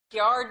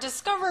Yard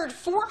discovered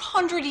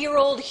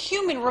 400-year-old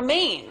human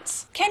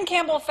remains. Ken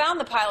Campbell found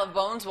the pile of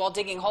bones while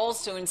digging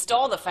holes to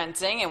install the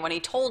fencing, and when he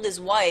told his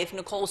wife,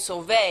 Nicole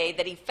Sauvé,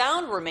 that he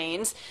found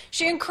remains,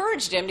 she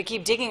encouraged him to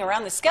keep digging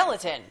around the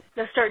skeleton.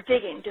 Let's start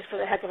digging just for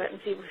the heck of it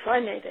and see if we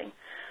find anything.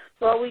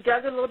 Well, we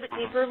dug a little bit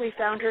deeper, and we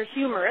found her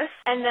humerus,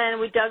 and then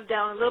we dug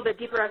down a little bit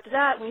deeper after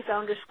that, and we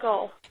found her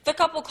skull. The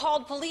couple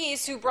called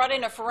police, who brought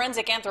in a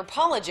forensic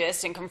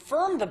anthropologist and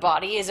confirmed the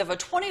body is of a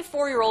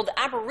 24-year-old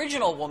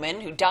Aboriginal woman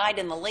who died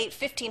in the late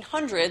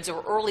 1500s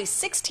or early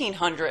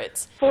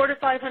 1600s. 400 to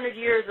 500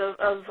 years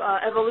of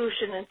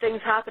evolution and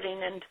things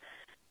happening, and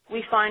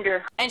we find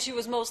her. And she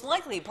was most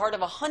likely part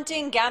of a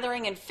hunting,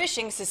 gathering, and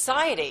fishing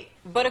society.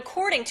 But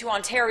according to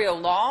Ontario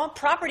law,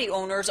 property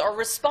owners are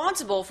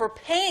responsible for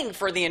paying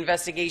for the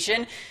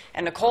investigation,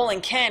 and Nicole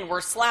and Ken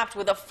were slapped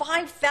with a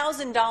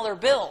 $5,000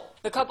 bill.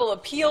 The couple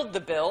appealed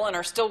the bill and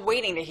are still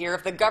waiting to hear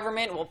if the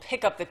government will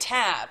pick up the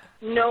tab.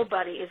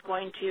 Nobody is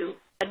going to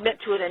admit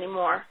to it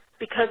anymore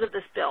because of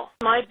this bill.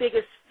 My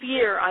biggest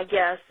fear, I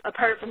guess,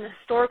 apart from the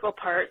historical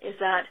part, is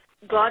that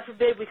God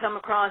forbid we come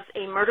across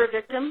a murder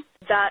victim,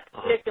 that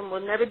victim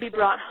will never be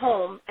brought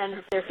home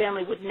and their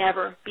family would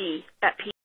never be at peace.